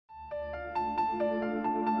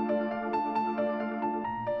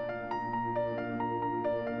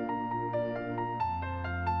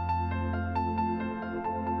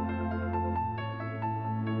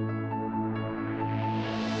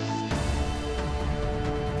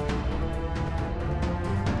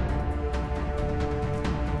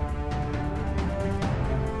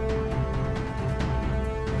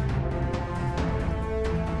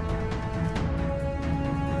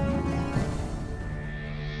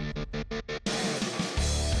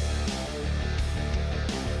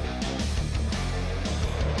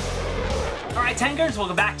Tankers,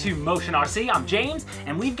 welcome back to Motion RC. I'm James,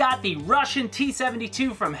 and we've got the Russian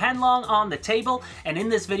T-72 from Heng Long on the table. And in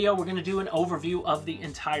this video, we're going to do an overview of the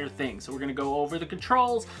entire thing. So we're going to go over the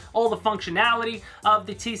controls, all the functionality of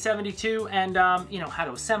the T-72, and how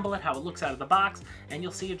to assemble it, how it looks out of the box, and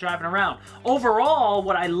you'll see it driving around. Overall,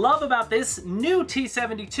 what I love about this new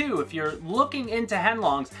T-72, if you're looking into Heng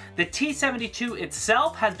Longs, the T-72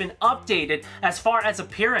 itself has been updated as far as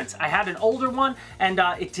appearance. I had an older one, and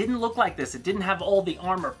it didn't look like this. It didn't have all the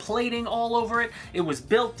armor plating all over it. It was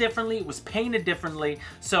built differently. It was painted differently.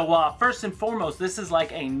 So first and foremost, this is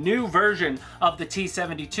like a new version of the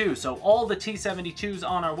T-72. So all the T-72s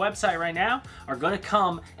on our website right now are going to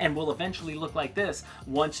come and will eventually look like this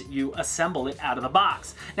once you assemble it out of the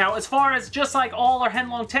box. Now, as far as just like all our Heng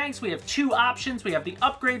Long tanks, we have two options. We have the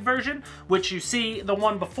upgrade version, which you see the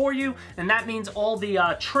one before you, and that means all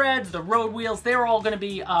the treads, the road wheels, they're all going to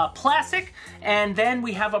be plastic. And then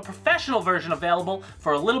we have a professional version available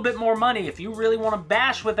for a little bit more money. If you really want to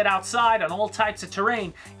bash with it outside on all types of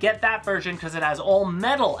terrain, get that version because it has all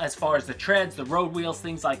metal as far as the treads, the road wheels,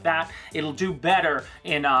 things like that. It'll do better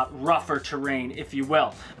in rougher terrain, if you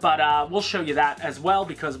will. But we'll show you that as well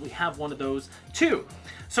because we have one of those too.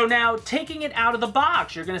 So now, taking it out of the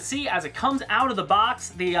box, you're going to see as it comes out of the box,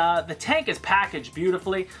 the tank is packaged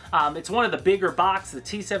beautifully. It's one of the bigger boxes. The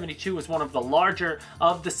T-72 is one of the larger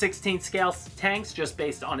of the 16 scale tanks, just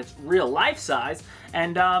based on its real life size.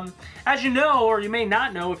 And as you know, or you may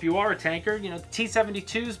not know if you are a tanker, the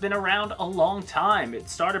T-72's been around a long time. It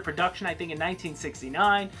started production, I think, in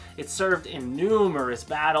 1969. It served in numerous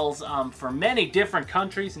battles for many different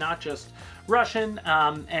countries, not just Russian,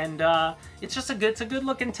 and it's just a good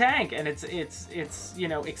looking tank, and it's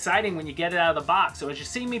exciting when you get it out of the box. So as you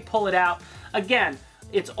see me pull it out, again,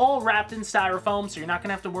 it's all wrapped in styrofoam, so you're not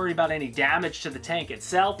gonna have to worry about any damage to the tank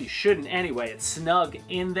itself. You shouldn't anyway. It's snug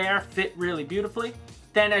in there, fit really beautifully.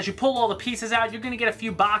 Then as you pull all the pieces out, you're going to get a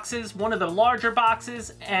few boxes. One of the larger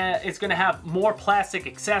boxes is going to have more plastic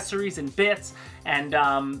accessories and bits, and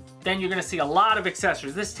then you're going to see a lot of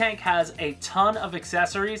accessories. This tank has a ton of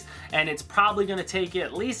accessories, and it's probably going to take you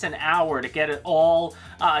at least an hour to get it all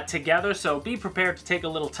together, so be prepared to take a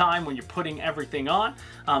little time when you're putting everything on.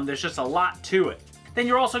 There's just a lot to it. Then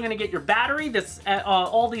you're also going to get your battery.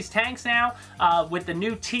 All these tanks now, with the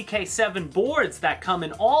new TK7 boards that come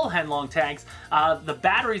in all Heng Long tanks, the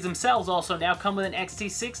batteries themselves also now come with an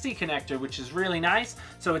XT60 connector, which is really nice.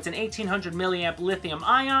 So it's an 1800 milliamp lithium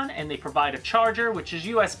ion, and they provide a charger, which is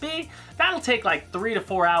USB. That'll take like 3 to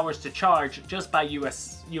 4 hours to charge just by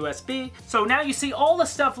USB. So now you see all the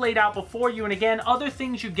stuff laid out before you, and again, other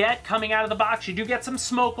things you get coming out of the box. You do get some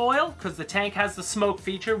smoke oil, because the tank has the smoke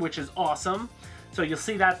feature, which is awesome. So you'll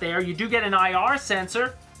see that there. You do get an IR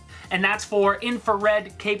sensor, and that's for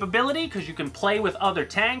infrared capability because you can play with other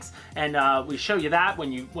tanks, and we show you that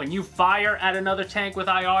when you fire at another tank with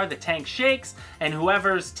IR, the tank shakes, and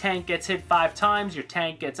whoever's tank gets hit 5 times, your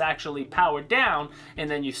tank gets actually powered down,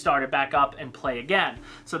 and then you start it back up and play again.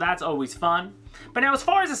 So that's always fun. But now as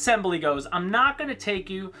far as assembly goes, I'm not going to take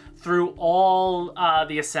you through all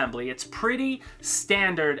the assembly. It's pretty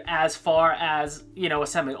standard as far as,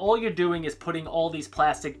 assembly. All you're doing is putting all these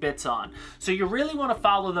plastic bits on. So you really want to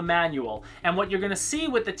follow the manual. And what you're going to see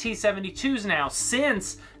with the T-72s now,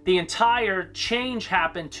 since the entire change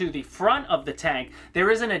happened to the front of the tank, there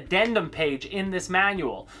is an addendum page in this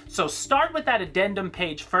manual. So start with that addendum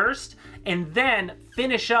page first, and then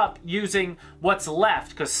finish up using what's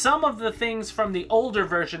left, because some of the things from the older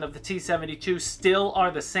version of the T-72 still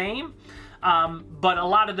are the same. But a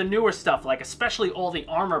lot of the newer stuff, like especially all the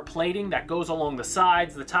armor plating that goes along the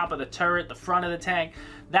sides, the top of the turret, the front of the tank,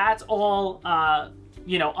 that's all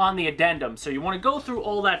on the addendum. So you want to go through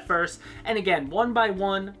all that first, and again, one by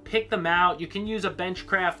one, pick them out. You can use a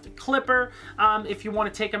Benchcraft clipper if you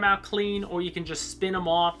want to take them out clean, or you can just spin them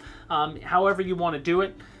off, however you want to do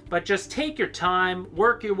it. But just take your time,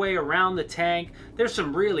 work your way around the tank. There's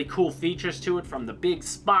some really cool features to it, from the big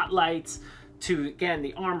spotlights to, again,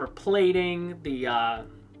 the armor plating, the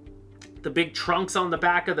big trunks on the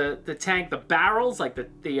back of the tank, the barrels, like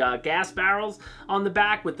the gas barrels on the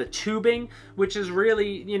back with the tubing, which is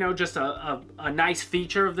really, just a nice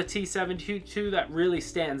feature of the T-72 that really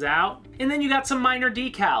stands out. And then you got some minor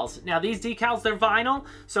decals. Now these decals, they're vinyl,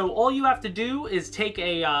 so all you have to do is take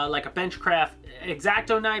like a Benchcraft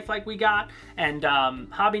X-Acto knife like we got, and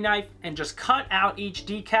hobby knife, and just cut out each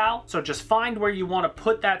decal. So just find where you want to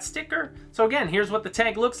put that sticker. So again, here's what the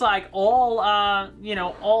tank looks like, all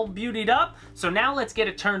all beautied up. So now let's get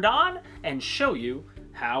it turned on and show you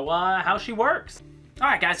how she works. All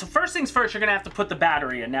right, guys, so first things first, you're gonna have to put the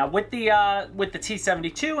battery in. Now, with the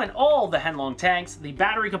T-72 and all the Heng Long tanks, the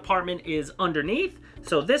battery compartment is underneath.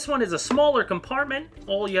 So this one is a smaller compartment.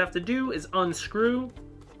 All you have to do is unscrew,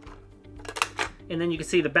 and then you can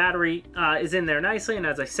see the battery is in there nicely. And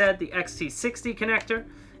as I said, the XT60 connector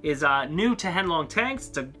is new to Heng Long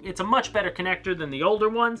tanks. It's a much better connector than the older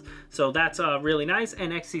ones, so that's really nice.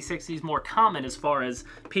 And XT60 is more common as far as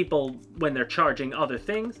people when they're charging other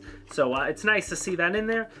things. So it's nice to see that in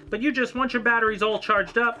there. But you just, once your battery's all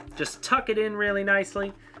charged up, just tuck it in really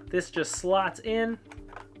nicely. This just slots in,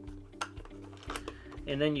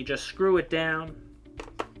 and then you just screw it down,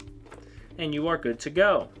 and you are good to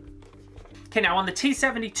go. Okay, now on the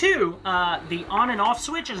T-72, the on and off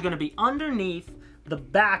switch is going to be underneath the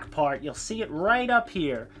back part. You'll see it right up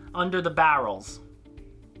here under the barrels.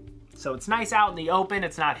 So it's nice out in the open.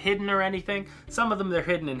 It's not hidden or anything. Some of them, they're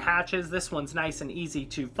hidden in hatches. This one's nice and easy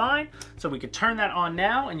to find. So we could turn that on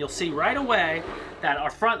now, and you'll see right away that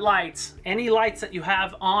our front lights, any lights that you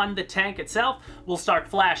have on the tank itself, will start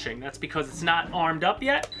flashing. That's because it's not armed up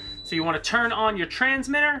yet. So you want to turn on your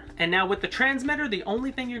transmitter, and now with the transmitter, the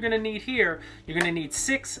only thing you're going to need here, you're going to need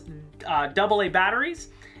 6 AA batteries.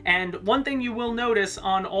 And one thing you will notice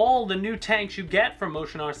on all the new tanks you get from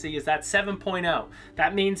Motion RC is that 7.0.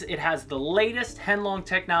 That means it has the latest Heng Long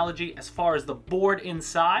technology as far as the board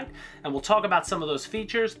inside. And we'll talk about some of those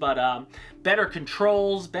features, but better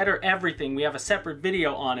controls, better everything. We have a separate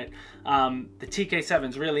video on it. The TK7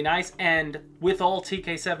 is really nice, and with all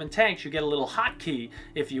TK7 tanks, you get a little hotkey,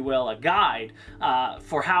 if you will, a guide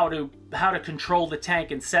for how to control the tank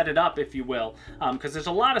and set it up, if you will, because there's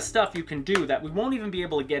a lot of stuff you can do that we won't even be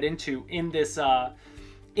able to get into in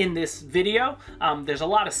this video. There's a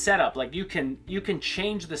lot of setup. Like you can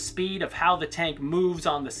change the speed of how the tank moves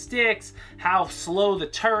on the sticks, how slow the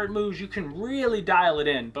turret moves. You can really dial it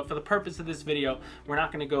in, but for the purpose of this video, we're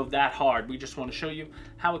not going to go that hard. We just want to show you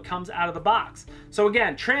how it comes out of the box. So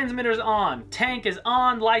again, transmitter's on, tank is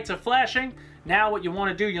on, lights are flashing. Now what you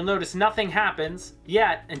want to do, you'll notice nothing happens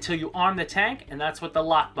yet until you arm the tank, and that's what the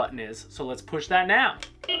lock button is. So let's push that now.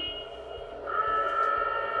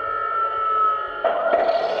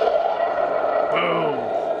 Boom.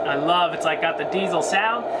 I love, it's like got the diesel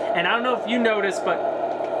sound. And I don't know if you noticed, but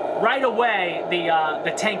right away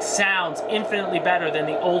the tank sounds infinitely better than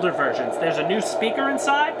the older versions. There's a new speaker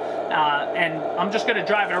inside, and I'm just going to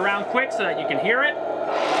drive it around quick so that you can hear it.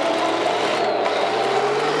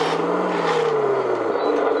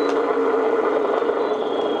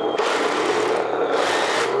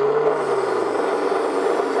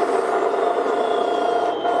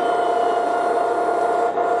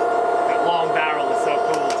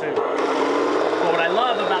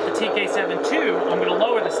 TK72, I'm going to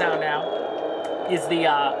lower the sound now, is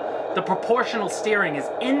the proportional steering is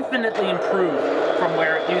infinitely improved from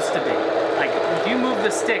where it used to be. Like, if you move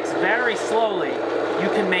the sticks very slowly, you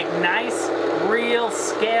can make nice, real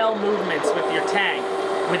scale movements with your tank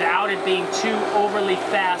without it being too overly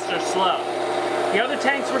fast or slow. The other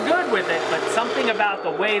tanks were good with it, but something about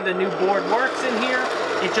the way the new board works in here,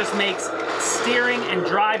 it just makes steering and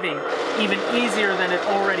driving even easier than it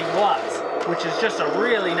already was, which is just a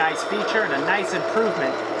really nice feature and a nice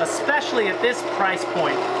improvement, especially at this price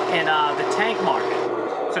point in the tank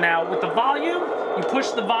market. So now with the volume, you push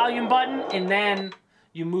the volume button and then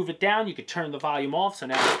you move it down. You could turn the volume off, so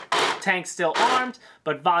now tank's still armed,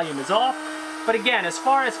 but volume is off. But again, as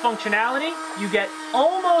far as functionality, you get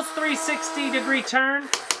almost 360-degree turn.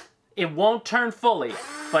 It won't turn fully,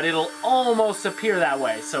 but it'll almost appear that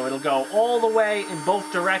way. So it'll go all the way in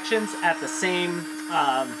both directions at the same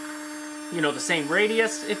you know, the same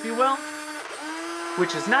radius, if you will,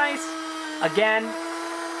 which is nice. Again,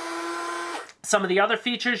 some of the other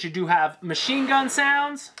features, you do have machine gun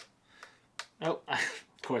sounds. Oh,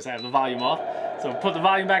 of course I have the volume off. So put the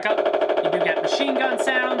volume back up. You do get machine gun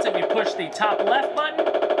sounds if you push the top left button.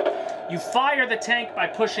 You fire the tank by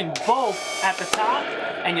pushing both at the top,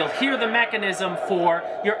 and you'll hear the mechanism for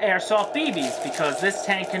your airsoft BBs, because this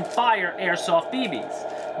tank can fire airsoft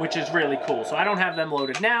BBs, which is really cool. So I don't have them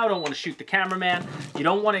loaded now. I don't want to shoot the cameraman. You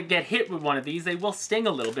don't want to get hit with one of these. They will sting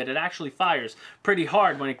a little bit. It actually fires pretty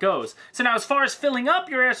hard when it goes. So now as far as filling up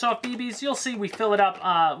your airsoft BBs, you'll see we filled it up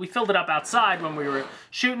outside when we were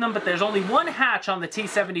shooting them, but there's only one hatch on the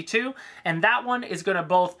T-72, and that one is going to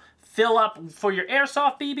both fill up for your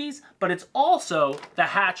airsoft BBs, but it's also the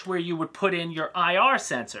hatch where you would put in your IR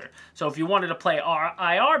sensor. So if you wanted to play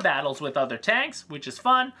IR battles with other tanks, which is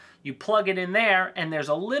fun, you plug it in there, and there's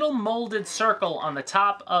a little molded circle on the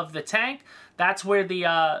top of the tank. That's where the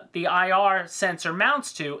IR sensor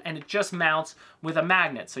mounts to, and it just mounts with a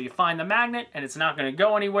magnet. So you find the magnet, and it's not going to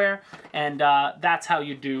go anywhere, and that's how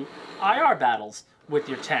you do IR battles with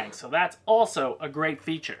your tank. So that's also a great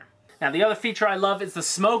feature. Now, the other feature I love is the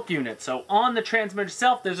smoke unit. So on the transmitter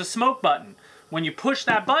itself, there's a smoke button. When you push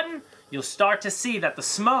that button, you'll start to see that the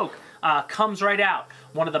smoke comes right out.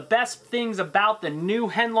 One of the best things about the new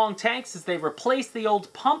Heng Long tanks is they replaced the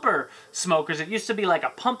old pumper smokers. It used to be like a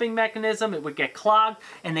pumping mechanism. It would get clogged,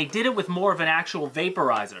 and they did it with more of an actual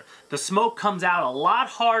vaporizer. The smoke comes out a lot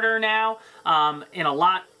harder now, and a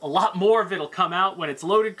lot more of it will come out when it's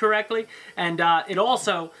loaded correctly, and it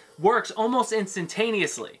also works almost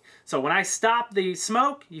instantaneously. So when I stop the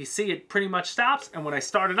smoke, you see it pretty much stops, and when I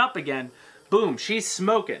start it up again, boom, she's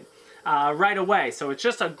smoking right away. So it's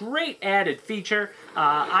just a great added feature.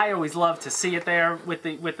 I always love to see it there with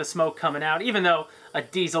the smoke coming out, even though a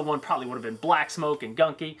diesel one probably would have been black smoke and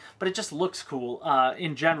gunky, but it just looks cool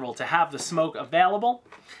in general to have the smoke available.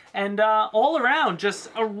 And all around, just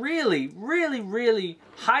a really, really, really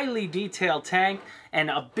highly detailed tank, and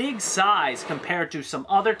a big size compared to some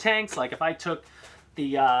other tanks. Like if I took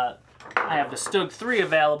the, I have the Stug 3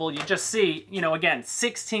 available, you just see, you know, again,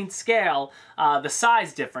 16th scale, the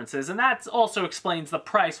size differences, and that also explains the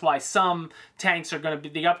price, why some tanks are going to be,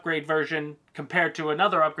 the upgrade version compared to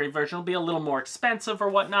another upgrade version will be a little more expensive or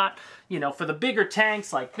whatnot. You know, for the bigger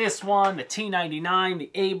tanks like this one, the T-99,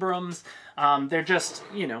 the Abrams, they're just,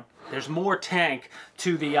 you know, there's more tank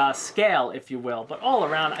to the scale, if you will. But all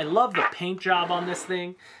around, I love the paint job on this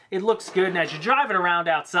thing. It looks good, and as you drive it around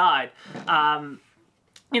outside,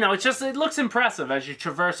 you know, it looks impressive as you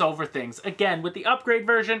traverse over things. Again, with the upgrade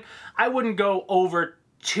version, I wouldn't go over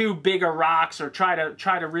too big a rocks or try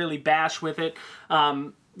to really bash with it.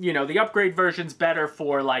 You know, the upgrade version's better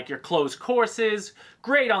for like your closed courses,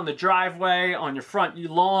 great on the driveway, on your front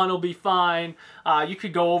lawn will be fine. You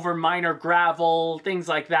could go over minor gravel, things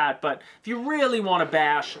like that. But if you really want to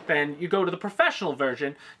bash, then you go to the professional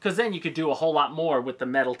version, because then you could do a whole lot more with the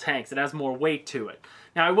metal tanks. It has more weight to it.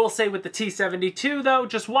 Now, I will say with the T-72 though,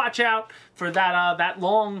 just watch out for that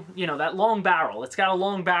long, you know, that long barrel. It's got a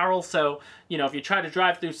long barrel, so, you know, if you try to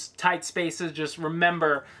drive through tight spaces, just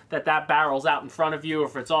remember that that barrel's out in front of you, or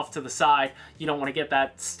if it's off to the side, you don't want to get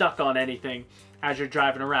that stuck on anything as you're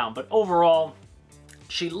driving around. But overall,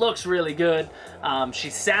 she looks really good. She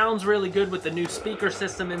sounds really good with the new speaker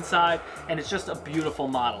system inside, and it's just a beautiful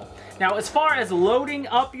model. Now, as far as loading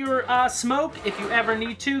up your smoke, if you ever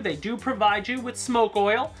need to, they do provide you with smoke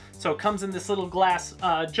oil. So it comes in this little glass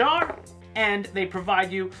jar, and they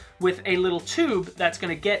provide you with a little tube that's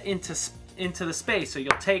going to get into the space. So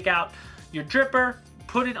you'll take out your dripper,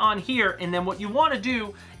 put it on here, and then what you want to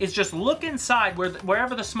do is just look inside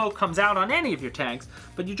wherever the smoke comes out on any of your tanks,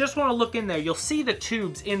 but you just want to look in there. You'll see the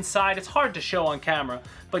tubes inside. It's hard to show on camera,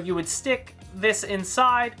 but you would stick this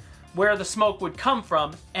inside where the smoke would come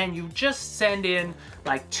from, and you just send in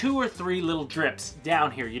like 2 or 3 little drips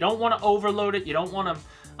down here. You don't want to overload it. You don't want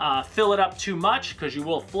to fill it up too much, because you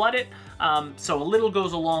will flood it. So a little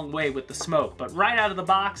goes a long way with the smoke. But right out of the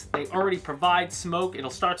box, they already provide smoke. It'll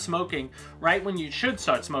start smoking right when you should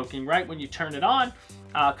start smoking, right when you turn it on,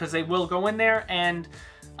 because they will go in there. And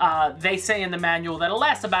they say in the manual that it'll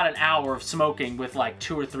last about an hour of smoking with like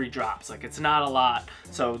 2 or 3 drops. Like, it's not a lot.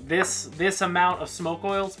 So this amount of smoke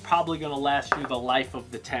oil is probably going to last you the life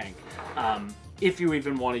of the tank, if you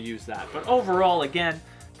even want to use that. But overall, again,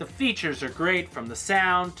 the features are great, from the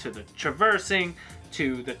sound to the traversing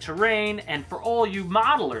to the terrain. And for all you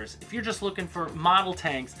modelers, if you're just looking for model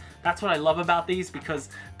tanks, that's what I love about these, because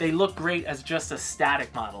they look great as just a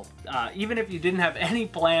static model. Even if you didn't have any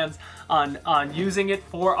plans on using it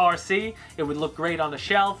for RC, it would look great on the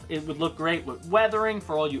shelf. It would look great with weathering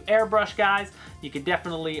for all you airbrush guys. You could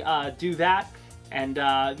definitely do that, and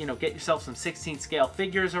you know, get yourself some 16 scale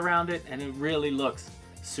figures around it, and it really looks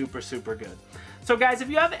super, super good. So guys, if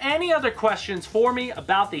you have any other questions for me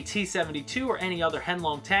about the T-72 or any other Heng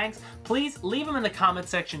Long tanks, please leave them in the comment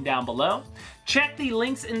section down below. Check the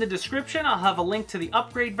links in the description. I'll have a link to the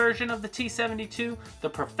upgrade version of the T-72, the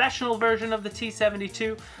professional version of the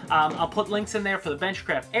T-72. I'll put links in there for the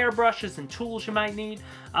Benchcraft airbrushes and tools you might need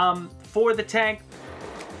for the tank.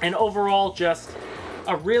 And overall, just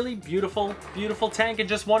a really beautiful, beautiful tank, and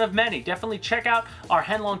just one of many. Definitely check out our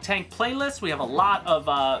Heng Long tank playlist. We have a lot of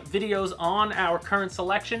videos on our current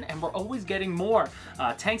selection, and we're always getting more.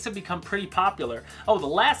 Tanks have become pretty popular. Oh, the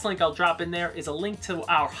last link I'll drop in there is a link to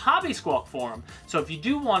our Hobby Squawk forum. So if you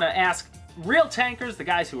do want to ask real tankers, the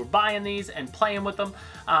guys who are buying these and playing with them,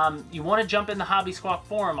 you want to jump in the Hobby Squawk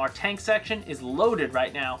forum. Our tank section is loaded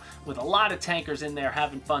right now with a lot of tankers in there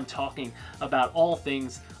having fun talking about all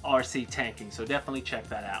things RC tanking, so definitely check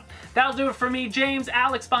that out. That'll do it for me, James.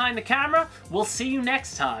 Alex behind the camera. We'll see you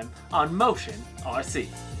next time on Motion RC.